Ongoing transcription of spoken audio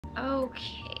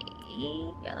Okay,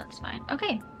 yeah, that's fine.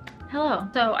 Okay, hello.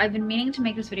 So I've been meaning to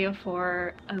make this video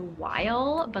for a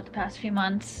while, but the past few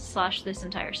months slash this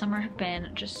entire summer have been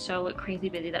just so crazy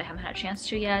busy that I haven't had a chance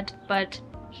to yet, but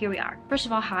here we are. First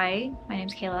of all, hi, my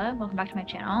name's Kayla. Welcome back to my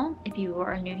channel. If you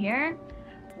are new here,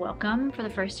 welcome for the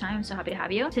first time. I'm so happy to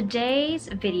have you. Today's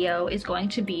video is going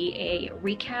to be a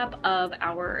recap of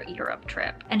our Europe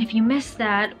trip. And if you missed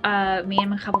that, me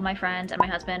and a couple of my friends and my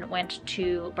husband went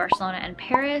to Barcelona and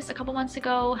Paris a couple months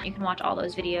ago. You can watch all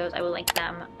those videos. I will link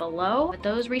them below. But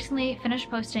those recently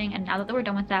finished posting, and now that we're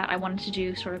done with that, I wanted to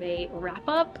do sort of a wrap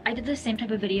up. I did the same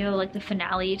type of video, like the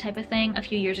finale type of thing, a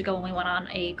few years ago when we went on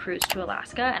a cruise to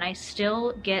Alaska, and I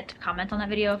still get comments on that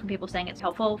video from people saying it's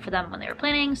helpful for them when they were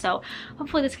planning. So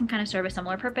hopefully this can kind of serve a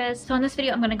similar purpose. So in this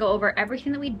video, I'm going to go over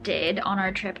everything that we did on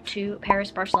our trip to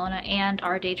Paris, Barcelona, and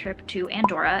our day trip to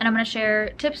Andorra. And I'm going to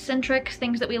share tips and tricks,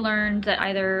 things that we learned that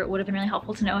either would have been really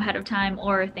helpful to know ahead of time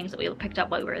or things that we picked up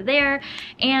while we were there.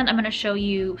 And I'm going to show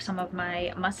you some of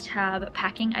my must-have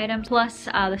packing items, plus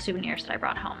the souvenirs that I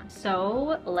brought home.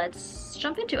 So let's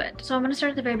jump into it. So I'm going to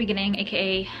start at the very beginning,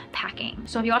 aka packing.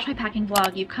 So if you watch my packing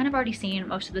vlog, you've kind of already seen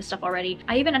most of this stuff already.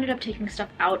 I even ended up taking stuff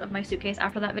out of my suitcase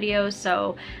after that video,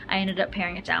 so I ended up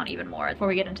paring it down even more. Before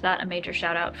we get into that, a major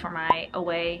shout out for my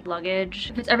away luggage.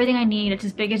 If it's everything I need, it's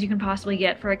as big as you can possibly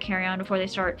get for a carry-on before they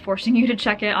start forcing you to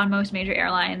check it on most major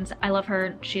airlines. I love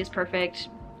her, she is perfect,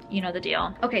 you know the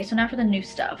deal. Okay, so now for the new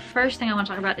stuff. First thing I want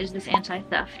to talk about is this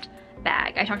anti-theft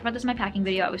bag. I talked about this in my packing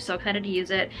video. I was so excited to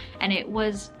use it, and it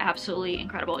was absolutely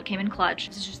incredible. It came in clutch.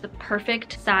 This is just the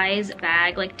perfect size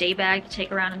bag, like day bag to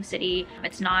take around in the city.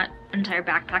 It's not an entire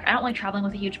backpack. I don't like traveling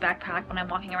with a huge backpack when I'm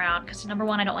walking around because number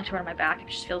one, I don't like to wear it on my back. It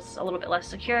just feels a little bit less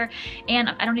secure, and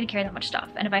I don't need to carry that much stuff.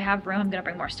 And if I have room, I'm gonna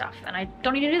bring more stuff, and I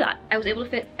don't need to do that. I was able to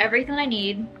fit everything that I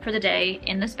need for the day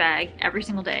in this bag every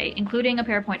single day, including a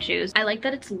pair of pointe shoes. I like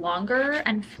that it's longer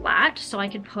and flat, so I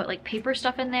could put like paper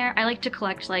stuff in there. I like to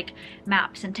collect like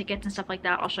maps and tickets and stuff like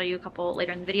that. I'll show you a couple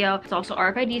later in the video. It's also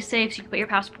RFID safe, so you can put your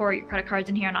passport, your credit cards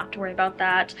in here, not to worry about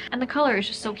that. And the color is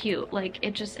just so cute. Like,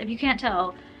 it just, if you can't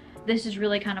tell, this is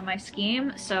really kind of my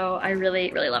scheme, so I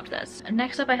really loved this.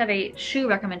 Next up, I have a shoe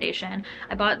recommendation.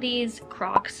 I bought these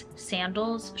Crocs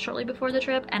sandals shortly before the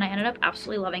trip, and I ended up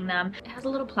absolutely loving them. It has a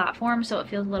little platform, so it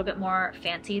feels a little bit more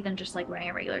fancy than just like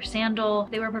wearing a regular sandal.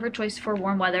 They were a perfect choice for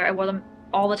warm weather. I wore them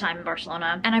all the time in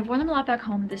Barcelona, and I've worn them a lot back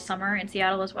home this summer in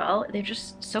Seattle as well. They're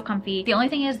just so comfy. The only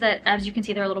thing is that, as you can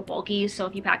see, they're a little bulky, so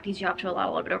if you pack these, you have to allow a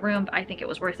little bit of room, but I think it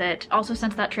was worth it. Also,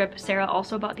 since that trip, Sarah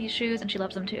also bought these shoes, and she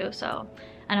loves them too, so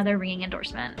another ringing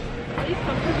endorsement. Are these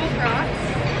comfortable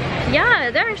Crocs?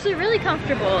 Yeah, they're actually really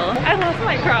comfortable. I love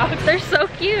my Crocs. They're so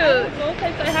cute. Both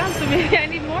types I have, so maybe I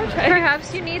need more types.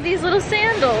 Perhaps you need these little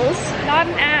sandals. Not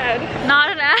an ad.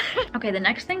 Not an ad. Okay, the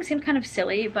next thing seems kind of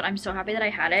silly, but I'm so happy that I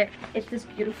had it. It's this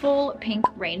beautiful pink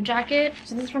rain jacket.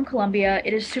 So this is from Colombia.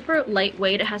 It is super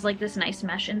lightweight. It has like this nice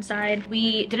mesh inside.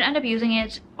 We didn't end up using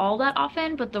it all that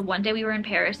often, but the one day we were in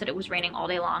Paris that it was raining all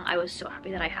day long, I was so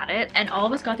happy that I had it. And all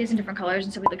of us got these in different colors,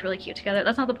 and so we looked really cute together.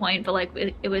 That's not the point, but like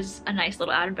it was a nice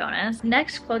little added bonus.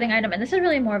 Next clothing item, and this is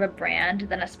really more of a brand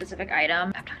than a specific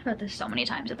item. I've talked about this so many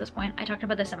times at this point. I talked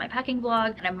about this in my packing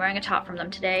vlog, and I'm wearing a top from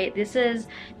them today. This is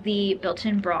the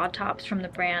built-in bra tops from the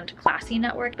brand Classy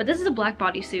Network, but this is a black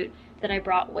bodysuit that I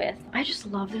brought with. I just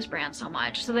love this brand so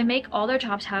much. So they make all their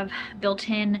tops have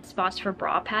built-in spots for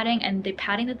bra padding, and the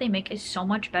padding that they make is so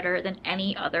much better than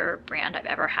any other brand I've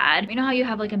ever had. You know how you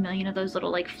have like a million of those little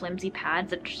like flimsy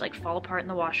pads that just like fall apart in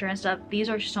the washer and stuff? These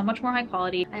are so much more high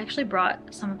quality. I actually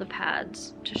brought some of the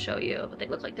pads to show you what they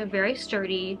look like. They're very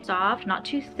sturdy, soft, not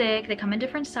too thick. They come in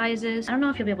different sizes. I don't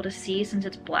know if you'll be able to see since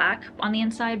it's black on the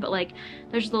inside, but like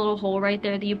there's the little hole right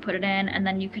there that you put it in, and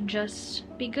then you can just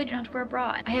be good. You don't have to wear a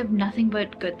bra. I have nothing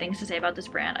but good things to say about this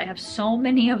brand. I have so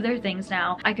many of their things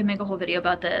now. I could make a whole video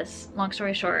about this. Long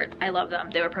story short, I love them.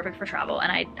 They were perfect for travel,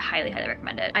 and I highly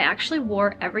recommend it. I actually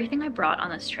wore everything I brought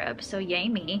on this trip, so yay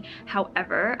me.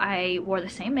 However, I wore the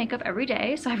same makeup every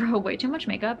day, so I brought way too much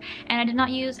makeup, and I did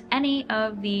not use any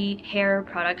of the hair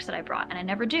products that I brought, and I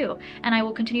never do. And I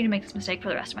will continue to make this mistake for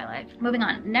the rest of my life. Moving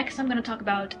on. Next, I'm going to talk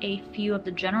about a few of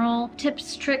the general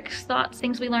tips, tricks, thoughts,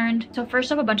 things we learned. So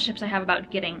first up, a bunch of tips I have about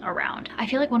getting around. I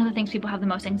feel like one of the things people have the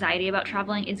most anxiety about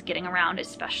traveling is getting around,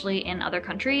 especially in other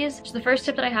countries. So the first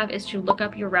tip that I have is to look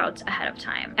up your routes ahead of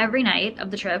time. Every night of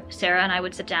the trip, Sarah and I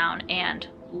would sit down and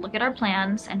look at our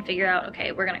plans and figure out,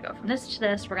 okay, we're gonna go from this to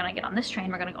this, we're gonna get on this train,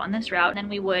 we're gonna go on this route. And then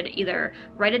we would either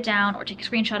write it down or take a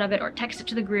screenshot of it or text it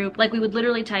to the group. Like, we would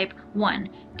literally type 1,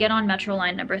 get on metro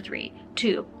line number 3.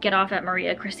 2, get off at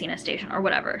Maria Cristina station or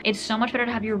whatever. It's so much better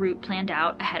to have your route planned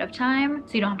out ahead of time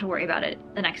so you don't have to worry about it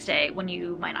the next day when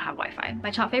you might not have Wi-Fi. My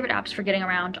top favorite apps for getting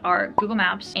around are Google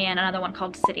Maps and another one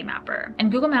called City Mapper. And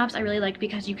Google Maps I really like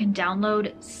because you can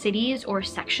download cities or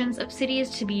sections of cities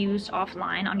to be used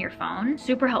offline on your phone.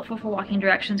 Super helpful for walking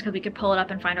directions because we could pull it up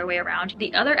and find our way around.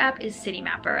 The other app is City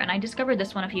Mapper, and I discovered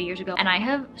this one a few years ago and I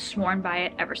have sworn by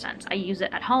it ever since. I use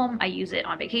it at home, I use it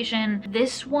on vacation.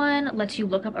 This one lets you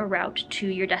look up a route to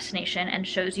your destination and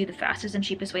shows you the fastest and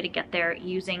cheapest way to get there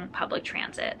using public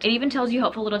transit. It even tells you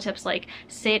helpful little tips like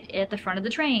sit at the front of the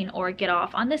train or get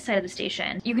off on this side of the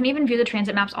station. You can even view the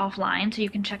transit maps offline so you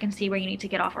can check and see where you need to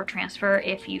get off or transfer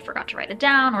if you forgot to write it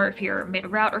down or if you're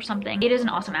mid-route or something. It is an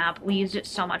awesome app. We used it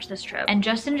so much this trip. And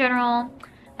just in general,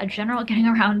 a general getting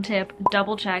around tip,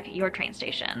 double check your train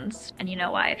stations. And you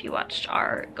know why if you watched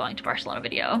our going to Barcelona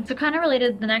video. So kind of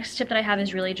related, the next tip that I have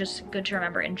is really just good to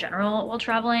remember in general while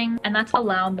traveling, and that's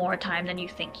allow more time than you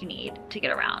think you need to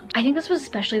get around. I think this was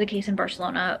especially the case in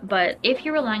Barcelona, but if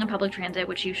you're relying on public transit,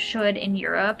 which you should in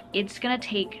Europe, it's gonna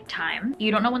take time. You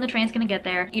don't know when the train's gonna get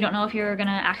there. You don't know if you're gonna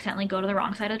accidentally go to the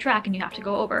wrong side of the track and you have to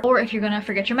go over, or if you're gonna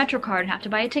forget your Metro card and have to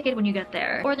buy a ticket when you get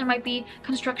there, or there might be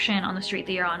construction on the street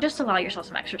that you're on. Just allow yourself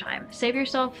some extra time. Save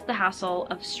yourself the hassle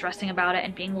of stressing about it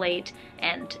and being late,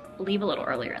 and leave a little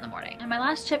earlier in the morning. And my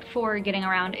last tip for getting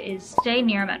around is stay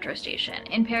near a metro station.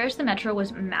 In Paris, the metro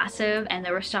was massive and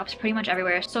there were stops pretty much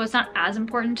everywhere, so it's not as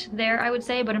important there, I would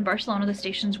say, but in Barcelona, the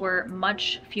stations were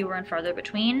much fewer and farther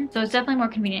between. So it's definitely more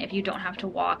convenient if you don't have to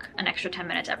walk an extra 10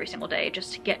 minutes every single day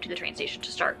just to get to the train station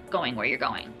to start going where you're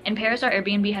going. In Paris, our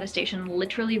Airbnb had a station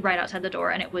literally right outside the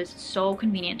door, and it was so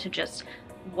convenient to just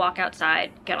walk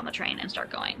outside, get on the train, and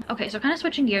start going. Okay, so kind of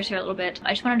switching gears here a little bit,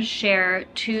 I just wanted to share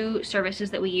 2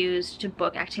 services that we used to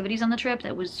book activities on the trip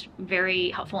that was very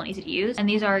helpful and easy to use. And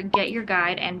these are Get Your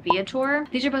Guide and Viator.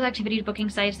 These are both activities booking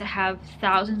sites that have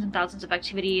thousands and thousands of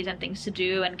activities and things to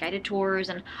do and guided tours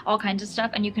and all kinds of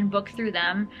stuff, and you can book through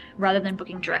them rather than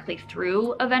booking directly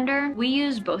through a vendor. We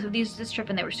used both of these this trip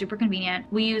and they were super convenient.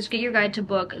 We used Get Your Guide to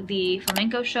book the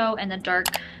flamenco show and the dark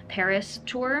Paris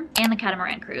tour and the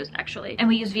catamaran cruise actually,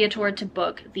 and we use Viator to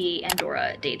book the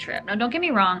Andorra day trip. Now don't get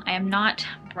me wrong, I am not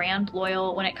brand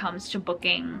loyal when it comes to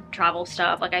booking travel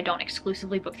stuff. Like, I don't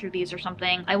exclusively book through these or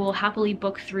something. I will happily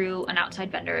book through an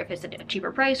outside vendor if it's a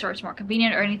cheaper price or it's more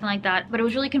convenient or anything like that, but it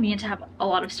was really convenient to have a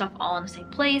lot of stuff all in the same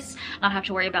place, not have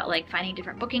to worry about like finding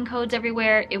different booking codes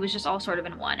everywhere. It was just all sort of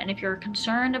in one. And if you're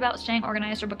concerned about staying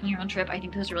organized or booking your own trip, I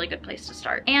think this is a really good place to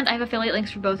start. And I have affiliate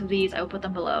links for both of these. I will put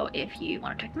them below if you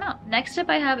want to check them out. Next tip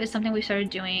I have is something we started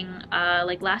doing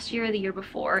like last year or the year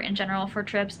before in general for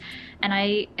trips, and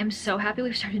I am so happy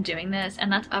we've started doing this,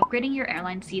 and that's upgrading your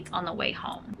airline seats on the way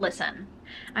home. Listen,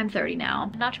 I'm 30 now.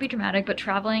 Not to be dramatic, but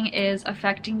traveling is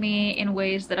affecting me in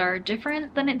ways that are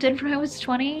different than it did when I was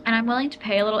 20, and I'm willing to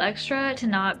pay a little extra to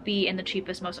not be in the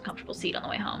cheapest, most comfortable seat on the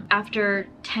way home after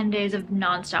 10 days of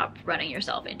non-stop running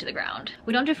yourself into the ground.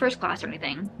 We don't do first class or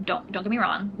anything. Don't get me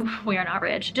wrong. We are not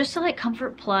rich. Just to like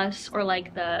Comfort Plus or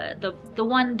like the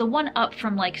one up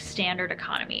from like standard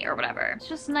economy or whatever. It's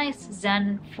just nice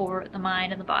zen for the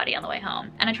mind and the body on the way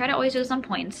home. And I try to always do this on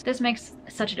points. This makes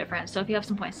such a difference. So if you have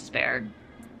some points to spare,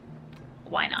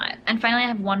 why not? And finally, I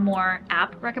have one more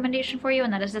app recommendation for you,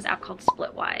 and that is this app called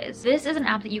Splitwise. This is an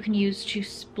app that you can use to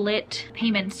split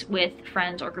payments with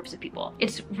friends or groups of people.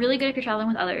 It's really good if you're traveling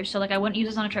with others. So like, I wouldn't use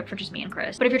this on a trip for just me and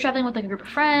Chris, but if you're traveling with like a group of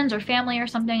friends or family or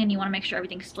something and you want to make sure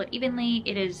everything's split evenly,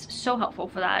 it is so helpful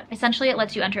for that. Essentially, it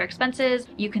lets you enter expenses.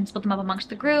 You can split them up amongst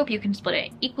the group. You can split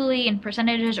it equally in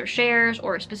percentages or shares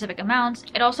or specific amounts.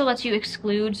 It also lets you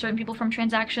exclude certain people from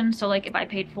transactions. So like if I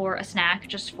paid for a snack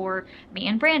just for me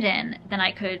and Brandon, then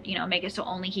I could, you know, make it so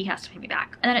only he has to pay me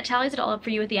back. And then it tallies it all up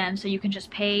for you at the end, so you can just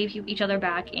pay each other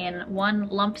back in one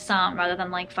lump sum rather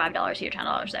than like $5 here,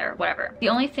 $10 there, whatever. The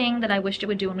only thing that I wished it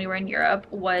would do when we were in Europe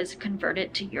was convert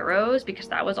it to euros, because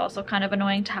that was also kind of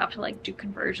annoying to have to like do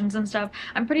conversions and stuff.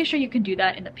 I'm pretty sure you can do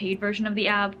that in the paid version of the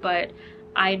app, but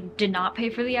I did not pay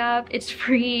for the app. It's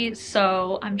free,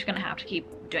 so I'm just gonna have to keep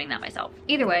doing that myself.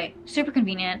 Either way, super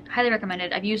convenient, highly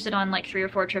recommended. I've used it on like 3 or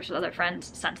 4 trips with other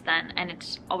friends since then, and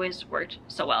it's always worked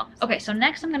so well. Okay, so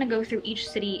next I'm gonna go through each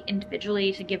city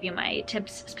individually to give you my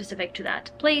tips specific to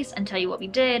that place and tell you what we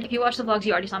did. If you watch the vlogs,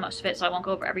 you already saw most of it, so I won't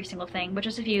go over every single thing, but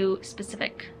just a few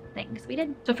specific things we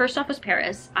did. So first off was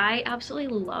Paris. I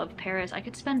absolutely love Paris. I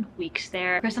could spend weeks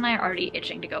there. Chris and I are already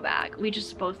itching to go back. We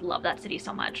just both love that city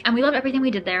so much. And we love everything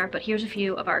we did there, but here's a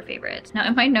few of our favorites. Now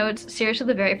in my notes, seriously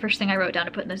the very first thing I wrote down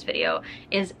to put in this video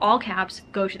is all caps,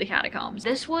 go to the catacombs.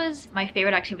 This was my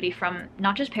favorite activity from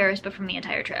not just Paris, but from the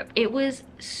entire trip. It was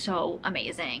so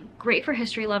amazing. Great for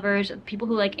history lovers, people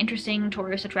who like interesting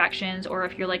tourist attractions, or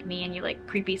if you're like me and you like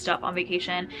creepy stuff on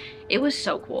vacation. It was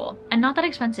so cool and not that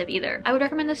expensive either. I would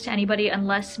recommend this to anybody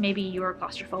unless maybe you're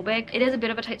claustrophobic. It is a bit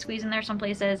of a tight squeeze in there some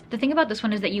places. The thing about this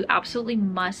one is that you absolutely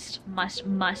must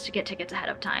get tickets ahead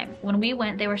of time. When we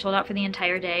went, they were sold out for the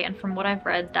entire day, and from what I've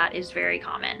read, that is very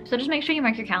common. So just make sure you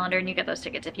mark your calendar and you get those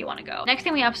tickets if you want to go. Next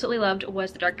thing we absolutely loved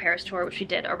was the Dark Paris tour, which we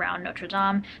did around Notre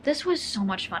Dame. This was so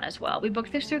much fun as well. We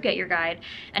booked this through Get Your Guide,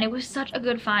 and it was such a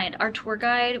good find. Our tour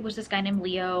guide was this guy named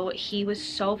Leo. He was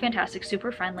so fantastic,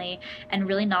 super friendly, and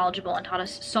really knowledgeable, and taught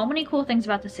us so many cool things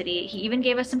about the city. He even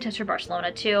gave us some tips for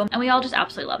Barcelona too, and we all just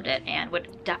absolutely loved it and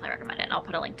would definitely recommend it. And I'll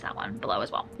put a link to that one below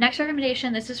as well. Next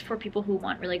recommendation, this is for people who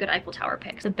want really good Eiffel Tower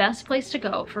pics. The best place to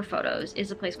go for photos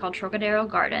is a place called Trocadero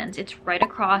Gardens. It's right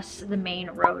across the main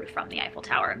road from the Eiffel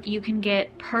Tower. You can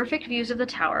get perfect views of the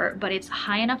tower, but it's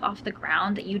high enough off the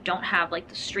ground that you don't have like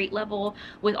the street level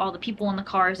with all the people and the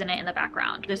cars in it in the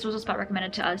background. This was a spot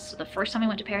recommended to us the first time we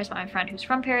went to Paris by my friend who's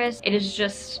from Paris. It is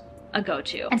just a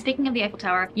go-to. And speaking of the Eiffel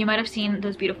Tower, you might have seen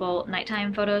those beautiful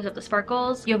nighttime photos of the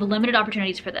sparkles. You have limited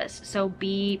opportunities for this, so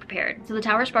be prepared. So the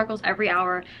tower sparkles every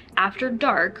hour after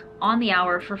dark on the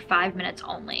hour for 5 minutes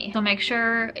only. So make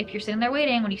sure if you're sitting there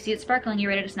waiting, when you see it sparkling, you're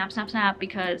ready to snap, snap, snap,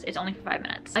 because it's only for 5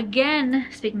 minutes. Again,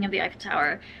 speaking of the Eiffel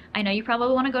Tower, I know you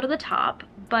probably want to go to the top,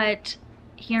 but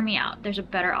hear me out. There's a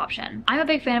better option. I'm a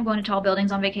big fan of going to tall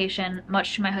buildings on vacation,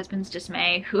 much to my husband's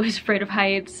dismay, who is afraid of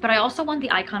heights, but I also want the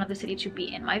icon of the city to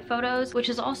be in my photos, which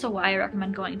is also why I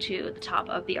recommend going to the top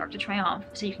of the Arc de Triomphe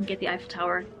so you can get the Eiffel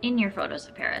Tower in your photos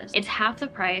of Paris. It's half the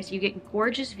price, you get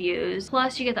gorgeous views,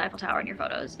 plus you get the Eiffel Tower in your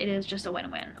photos. It is just a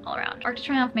win-win all around. Arc de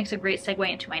Triomphe makes a great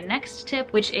segue into my next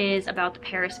tip, which is about the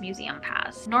Paris Museum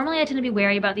Pass. Normally I tend to be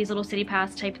wary about these little city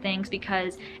pass type things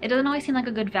because it doesn't always seem like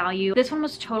a good value. This one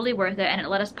was totally worth it, and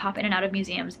it let us pop in and out of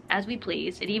museums as we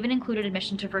pleased. It even included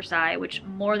admission to Versailles, which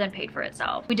more than paid for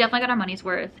itself. We definitely got our money's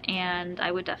worth, and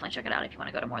I would definitely check it out if you want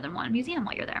to go to more than one museum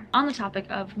while you're there. On the topic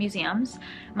of museums,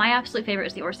 my absolute favorite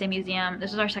is the Orsay Museum.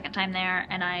 This is our second time there,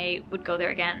 and I would go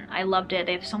there again. I loved it.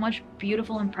 They have so much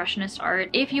beautiful impressionist art.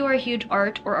 If you are a huge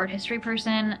art or art history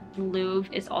person, the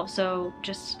Louvre is also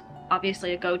just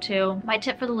obviously a go-to. My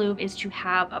tip for the Louvre is to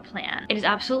have a plan. It is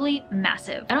absolutely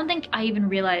massive. I don't think I even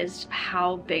realized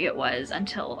how big it was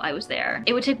until I was there.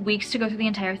 It would take weeks to go through the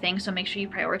entire thing, so make sure you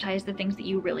prioritize the things that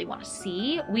you really want to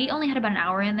see. We only had about an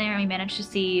hour in there, and we managed to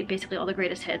see basically all the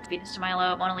greatest hits, Venus de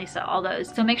Milo, Mona Lisa, all those.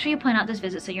 So make sure you plan out this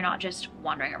visit so you're not just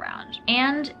wandering around.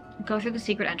 And go through the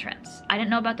secret entrance. I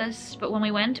didn't know about this but when we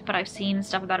went, but I've seen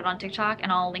stuff about it on TikTok,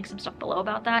 and I'll link some stuff below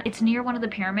about that. It's near one of the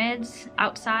pyramids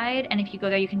outside, and if you go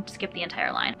there you can skip the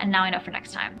entire line. And now I know for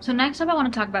next time. So next up I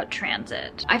want to talk about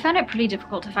transit. I found it pretty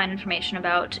difficult to find information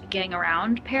about getting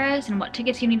around Paris and what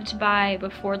tickets you needed to buy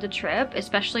before the trip,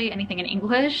 especially anything in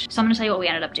English. So I'm gonna tell you what we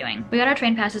ended up doing. We got our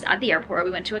train passes at the airport. We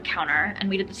went to a counter, and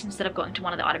we did this instead of going to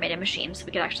one of the automated machines, so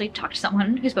we could actually talk to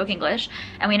someone who spoke English.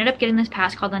 And we ended up getting this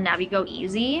pass called the Navigo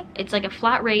Easy. It's like a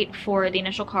flat rate for the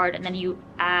initial card, and then you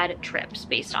add trips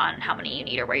based on how many you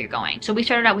need or where you're going. So we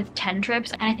started out with 10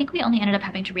 trips, and I think we only ended up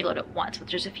having to reload it once with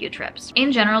just a few trips.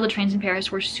 In general, the trains in Paris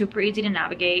were super easy to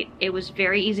navigate. It was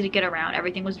very easy to get around.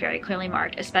 Everything was very clearly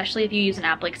marked, especially if you use an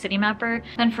app like City Mapper.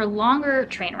 Then for longer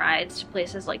train rides to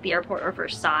places like the airport or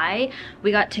Versailles,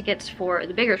 we got tickets for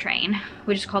the bigger train,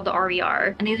 which is called the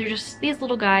RER. And these are just these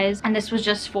little guys, and this was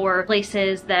just for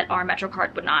places that our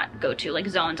MetroCard would not go to, like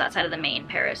zones outside of the main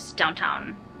Paris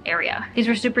downtown area. These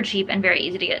were super cheap and very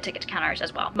easy to get at ticket counters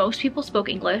as well. Most people spoke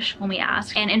English when we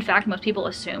asked, and in fact most people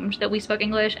assumed that we spoke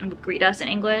English and would greet us in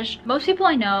English. Most people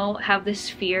I know have this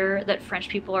fear that French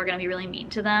people are going to be really mean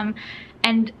to them,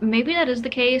 and maybe that is the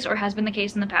case or has been the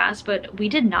case in the past, but we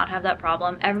did not have that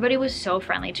problem. Everybody was so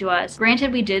friendly to us.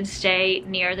 Granted, we did stay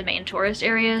near the main tourist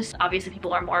areas. Obviously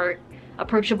people are more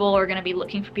approachable or going to be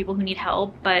looking for people who need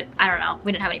help, but I don't know,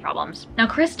 we didn't have any problems. Now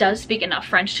Chris does speak enough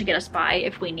French to get us by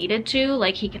if we needed to,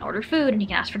 like he can order food and he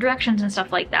can ask for directions and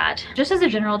stuff like that. Just as a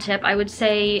general tip, I would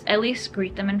say at least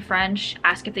greet them in French,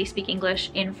 ask if they speak English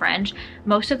in French.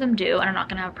 Most of them do, and I'm not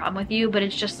gonna have a problem with you, but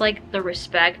it's just like the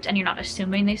respect, and you're not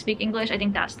assuming they speak English. I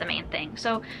think that's the main thing.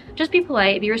 So just be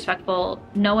polite, be respectful,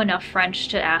 know enough French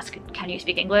to ask, can you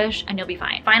speak English, and you'll be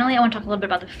fine. Finally, I want to talk a little bit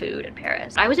about the food in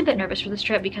Paris. I was a bit nervous for this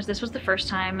trip because this was the first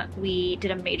time we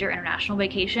did a major international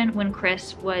vacation when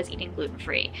Chris was eating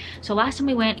gluten-free. So last time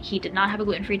we went, he did not have a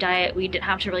gluten-free diet. We didn't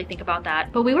have to really think about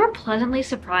that, but we were pleasantly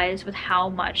surprised with how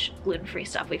much gluten-free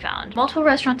stuff we found. Multiple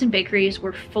restaurants and bakeries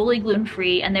were fully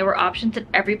gluten-free, and there were options at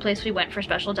every place we went for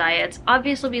special diets.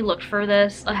 Obviously, we looked for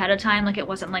this ahead of time. Like, it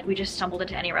wasn't like we just stumbled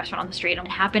into any restaurant on the street and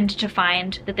happened to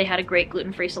find that they had a great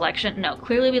gluten-free selection. No,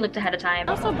 clearly we looked ahead of time.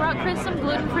 I also brought Chris some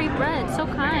gluten-free bread. So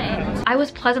kind. I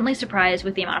was pleasantly surprised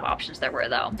with the amount of options there were,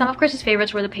 though. Some of Chris's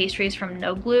favorites were the pastries from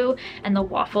No Glue and the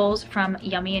waffles from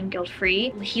Yummy and Guilt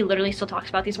Free. He literally still talks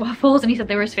about these waffles, and he said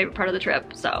they were his favorite part of the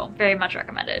trip, so very much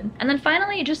recommended. And then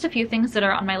finally, just a few things that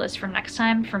are on my list for next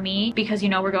time for me, because you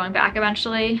know we're going back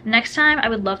eventually. Next time, I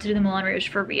would love to do the Moulin Rouge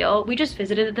for real. We just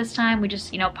visited it this time. We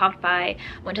just, you know, popped by,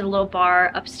 went to the little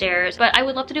bar upstairs, but I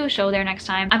would love to do a show there next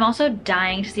time. I'm also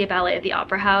dying to see a ballet at the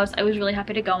Opera House. I was really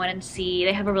happy to go in and see.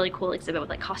 They have a really cool exhibit with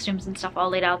like costumes and stuff all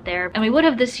laid out there, and we would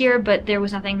have this year, but there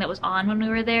was nothing that was on when we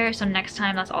were there, so next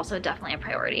time that's also definitely a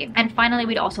priority. And finally,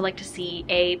 we'd also like to see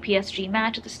a PSG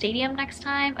match at the stadium next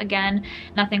time. Again,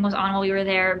 nothing was on while we were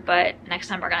there, but next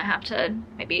time we're gonna have to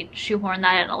maybe shoehorn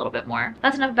that in a little bit more.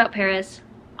 That's enough about Paris.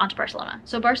 Onto Barcelona.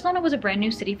 So Barcelona was a brand new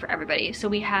city for everybody, so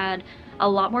we had a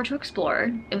lot more to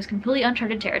explore. It was completely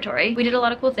uncharted territory. We did a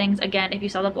lot of cool things. Again, if you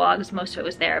saw the vlogs, most of it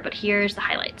was there, but here's the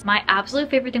highlights. My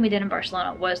absolute favorite thing we did in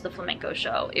Barcelona was the flamenco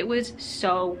show. It was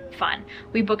so fun.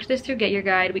 We booked this through Get Your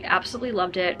Guide. We absolutely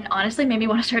loved it, and honestly made me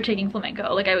want to start taking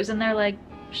flamenco. Like, I was in there like,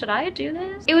 should I do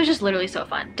this? It was just literally so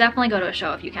fun. Definitely go to a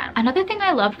show if you can. Another thing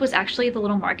I loved was actually the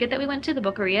little market that we went to, the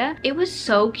Boqueria. It was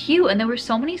so cute, and there were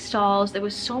so many stalls. There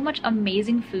was so much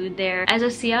amazing food there. As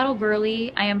a Seattle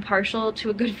girly, I am partial to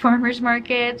a good farmer's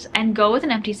market, and go with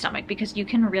an empty stomach because you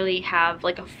can really have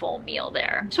like a full meal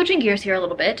there. Switching gears here a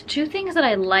little bit, two things that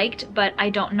I liked, but I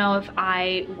don't know if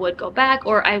I would go back,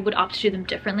 or I would opt to do them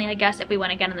differently, I guess, if we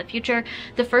went again in the future.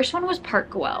 The first one was Park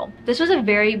Güell. This was a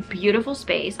very beautiful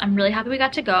space. I'm really happy we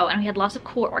got to go, and we had lots of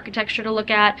cool architecture to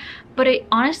look at, but it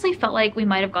honestly felt like we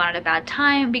might have gone at a bad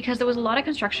time because there was a lot of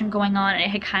construction going on and it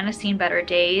had kind of seen better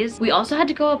days. We also had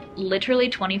to go up literally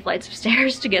 20 flights of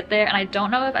stairs to get there, and I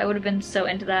don't know if I would have been so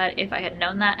into that if I had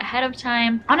known that ahead of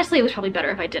time. Honestly, it was probably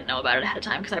better if I didn't know about it ahead of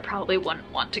time because I probably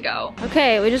wouldn't want to go.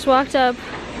 Okay, we just walked up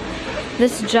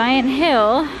this giant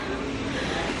hill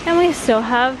and we still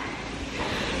have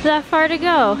that far to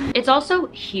go. It's also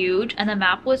huge, and the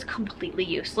map was completely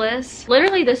useless.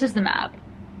 Literally, this is the map.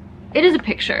 It is a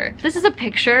picture. This is a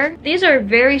picture. These are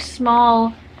very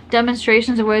small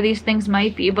demonstrations of where these things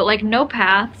might be, but like no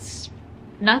paths,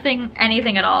 nothing,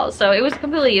 anything at all. So it was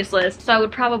completely useless. So I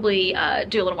would probably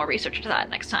do a little more research into that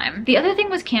next time. The other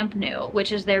thing was Camp Nou,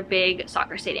 which is their big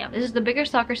soccer stadium. This is the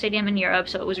biggest soccer stadium in Europe,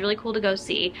 so it was really cool to go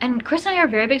see. And Chris and I are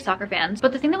very big soccer fans,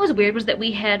 but the thing that was weird was that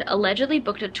we had allegedly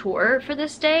booked a tour for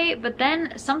this day, but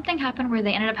then something happened where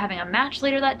they ended up having a match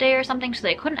later that day or something, so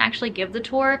they couldn't actually give the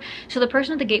tour. So the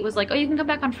person at the gate was like, oh, you can come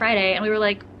back on Friday, and we were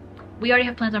like, we already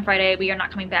have plans on Friday, we are not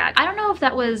coming back. I don't know if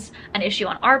that was an issue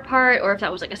on our part or if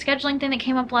that was like a scheduling thing that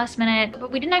came up last minute,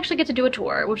 but we didn't actually get to do a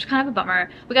tour, which was kind of a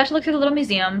bummer. We got to look through the little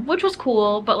museum, which was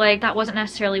cool, but like that wasn't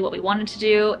necessarily what we wanted to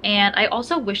do, and I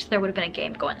also wish there would have been a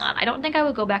game going on. I don't think I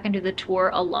would go back and do the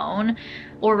tour alone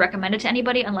or recommend it to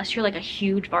anybody unless you're like a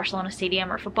huge Barcelona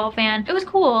stadium or football fan. It was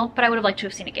cool, but I would have liked to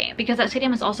have seen a game because that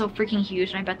stadium is also freaking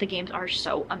huge, and I bet the games are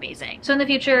so amazing. So in the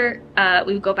future,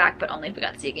 we would go back, but only if we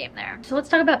got to see a game there. So let's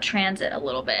talk about transit a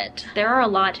little bit. There are a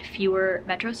lot fewer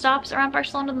metro stops around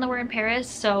Barcelona than there were in Paris,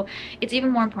 so it's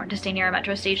even more important to stay near a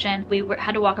metro station. We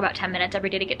had to walk about 10 minutes every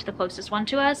day to get to the closest one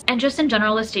to us, and just in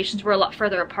general, the stations were a lot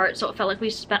further apart, so it felt like we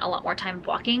spent a lot more time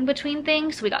walking between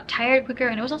things, so we got tired quicker,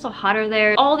 and it was also hotter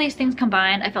there. All these things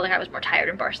combined, I felt like I was more tired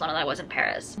in Barcelona than I was in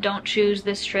Paris. Don't choose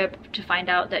this trip to find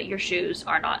out that your shoes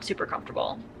are not super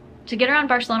comfortable. To get around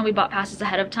Barcelona, we bought passes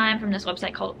ahead of time from this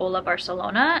website called Hola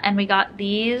Barcelona, and we got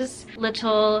these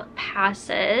little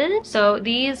passes. So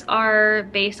these are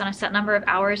based on a set number of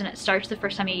hours, and it starts the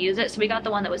first time you use it. So we got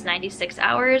the one that was 96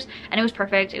 hours, and it was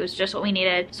perfect. It was just what we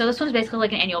needed. So this one's basically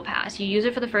like an annual pass. You use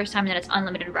it for the first time, and then it's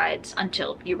unlimited rides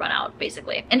until you run out,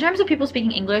 basically. In terms of people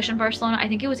speaking English in Barcelona, I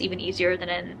think it was even easier than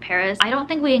in Paris. I don't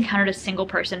think we encountered a single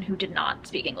person who did not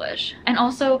speak English. And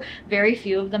also, very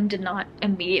few of them did not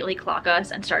immediately clock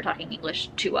us and start talking English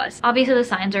to us. Obviously the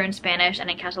signs are in Spanish and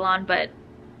in Catalan, but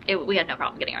we had no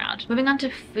problem getting around. Moving on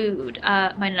to food,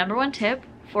 my number one tip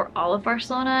for all of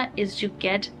Barcelona is to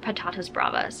get patatas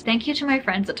bravas. Thank you to my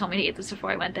friends that told me to eat this before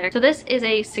I went there. So this is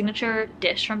a signature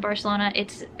dish from Barcelona.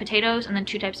 It's potatoes and then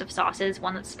two types of sauces,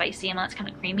 one that's spicy and one that's kind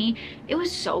of creamy. It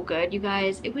was so good, you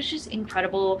guys. It was just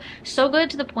incredible. So good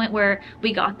to the point where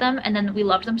we got them and then we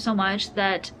loved them so much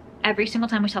that every single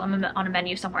time we saw them on a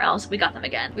menu somewhere else, we got them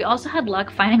again. We also had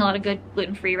luck finding a lot of good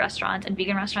gluten-free restaurants and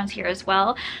vegan restaurants here as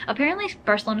well. Apparently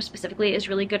Barcelona specifically is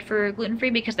really good for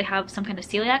gluten-free because they have some kind of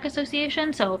celiac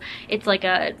association, so it's like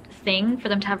a thing for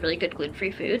them to have really good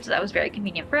gluten-free food, so that was very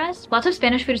convenient for us. Lots of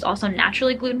Spanish food is also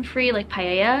naturally gluten-free, like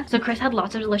paella, so Chris had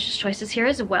lots of delicious choices here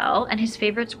as well, and his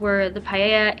favorites were the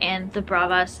paella and the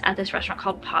bravas at this restaurant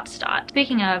called Potsdot.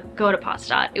 Speaking of, go to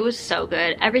Potsdot. It was so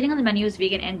good. Everything on the menu was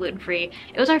vegan and gluten-free.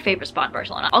 It was our favorite spot in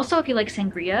Barcelona. Also, if you like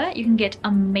sangria, you can get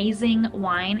amazing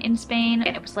wine in Spain,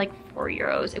 and it was like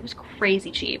 €4. It was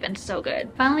crazy cheap and so good.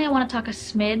 Finally, I want to talk a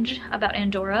smidge about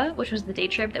Andorra, which was the day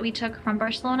trip that we took from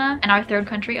Barcelona and our third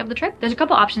country of the trip. There's a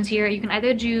couple options here. You can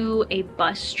either do a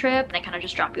bus trip and they kind of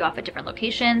just drop you off at different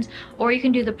locations, or you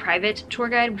can do the private tour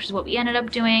guide, which is what we ended up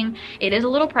doing. It is a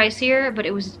little pricier, but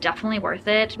it was definitely worth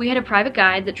it. We had a private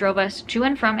guide that drove us to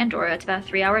and from Andorra. It's about a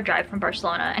 3-hour drive from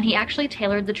Barcelona, and he actually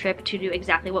tailored the trip to do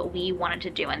exactly what we wanted to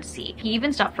do and see. He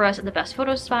even stopped for us at the best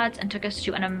photo spots and took us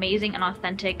to an amazing and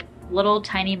authentic little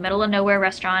tiny middle of nowhere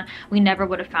restaurant we never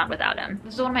would have found without him.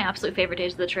 This is one of my absolute favorite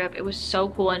days of the trip. It was so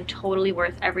cool and totally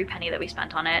worth every penny that we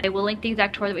spent on it. I will link the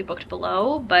exact tour that we booked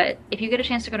below, but if you get a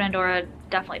chance to go to Andorra,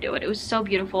 definitely do it. It was so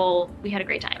beautiful. We had a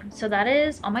great time. So that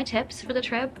is all my tips for the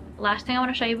trip. Last thing I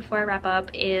want to show you before I wrap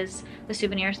up is the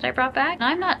souvenirs that I brought back. Now,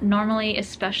 I'm not normally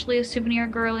especially a souvenir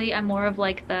girly. I'm more of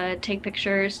like the take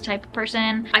pictures type of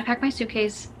person. I pack my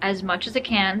suitcase as much as I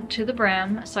can to the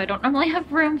brim, so I don't normally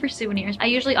have room for souvenirs. I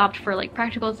usually opt for like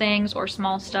practical things or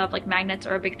small stuff, like magnets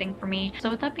are a big thing for me.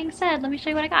 So with that being said, let me show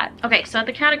you what I got. Okay, so at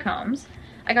the Catacombs,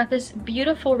 I got this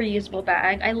beautiful reusable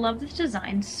bag. I love this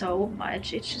design so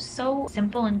much. It's just so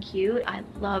simple and cute. I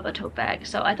love a tote bag,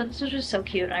 so I thought this was just so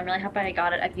cute, and I'm really happy I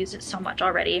got it. I've used it so much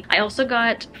already. I also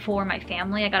got, for my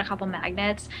family, I got a couple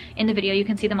magnets. In the video, you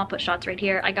can see them. I'll put shots right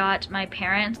here. I got my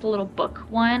parents the little book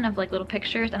one of like little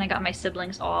pictures, and I got my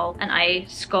siblings all an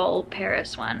ice skull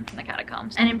Paris one from the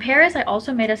Catacombs. And in Paris, I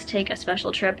also made us take a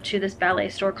special trip to this ballet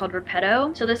store called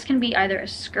Repetto. So this can be either a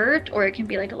skirt or it can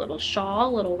be like a little shawl,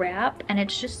 a little wrap, and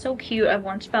it's just so cute. I've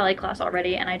worn it to ballet class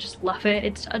already and I just love it.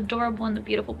 It's adorable in the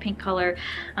beautiful pink color,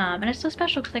 and it's so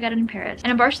special because I got it in Paris.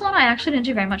 And in Barcelona, I actually didn't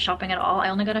do very much shopping at all. I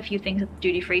only got a few things at the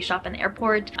duty-free shop in the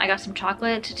airport. I got some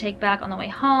chocolate to take back on the way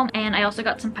home, and I also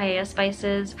got some paella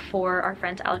spices for our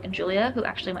friends Alec and Julia, who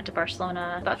actually went to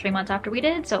Barcelona about 3 months after we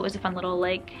did, so it was a fun little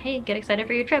like, hey, get excited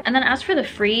for your trip. And then as for the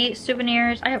free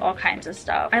souvenirs, I have all kinds of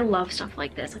stuff. I love stuff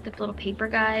like this, like the little paper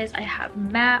guys. I have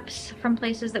maps from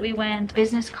places that we went,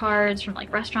 business cards from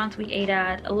like restaurants we ate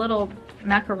at, a little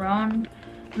macaron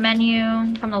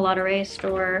menu from the Lottery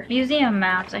store, museum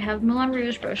maps. I have Moulin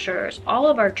Rouge brochures, all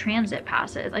of our transit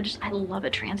passes. I love a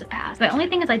transit pass. The only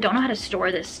thing is I don't know how to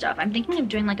store this stuff. I'm thinking of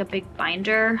doing like a big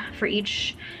binder for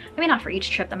each, maybe not for each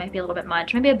trip, that might be a little bit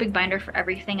much. Maybe a big binder for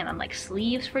everything and then like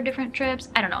sleeves for different trips.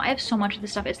 I don't know. I have so much of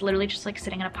this stuff. It's literally just like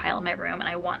sitting in a pile in my room and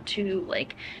I want to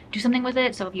like do something with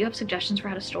it. So if you have suggestions for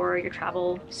how to store your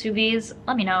travel sous-vides,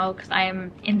 let me know because I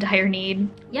am in dire need.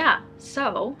 Yeah,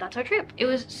 so that's our trip. It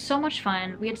was so much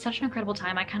fun. We had such an incredible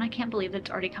time. I kind of can't believe that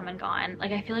it's already come and gone.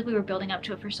 Like I feel like we were building up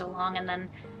to it for so long and then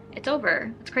it's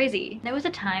over. It's crazy. There was a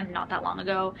time not that long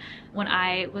ago when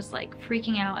I was like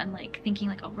freaking out and like thinking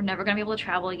like, oh, we're never gonna be able to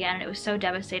travel again, and it was so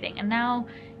devastating. And now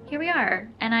here we are,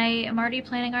 and I am already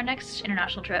planning our next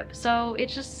international trip. So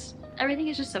it's just, everything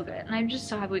is just so good, and I'm just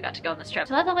so happy we got to go on this trip.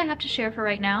 So that's all I have to share for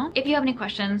right now. If you have any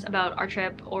questions about our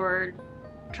trip or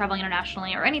traveling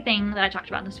internationally or anything that I talked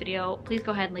about in this video, please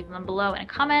go ahead and leave them below in a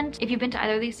comment. If you've been to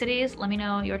either of these cities, let me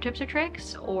know your tips or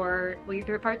tricks or what your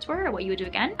favorite parts were or what you would do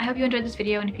again. I hope you enjoyed this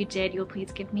video, and if you did, you'll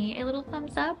please give me a little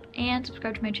thumbs up and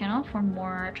subscribe to my channel for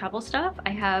more travel stuff. I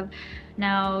have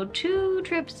now 2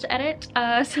 trips to edit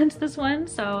since this one,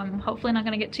 so I'm hopefully not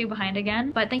gonna get too behind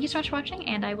again. But thank you so much for watching,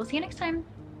 and I will see you next time.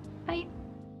 Bye.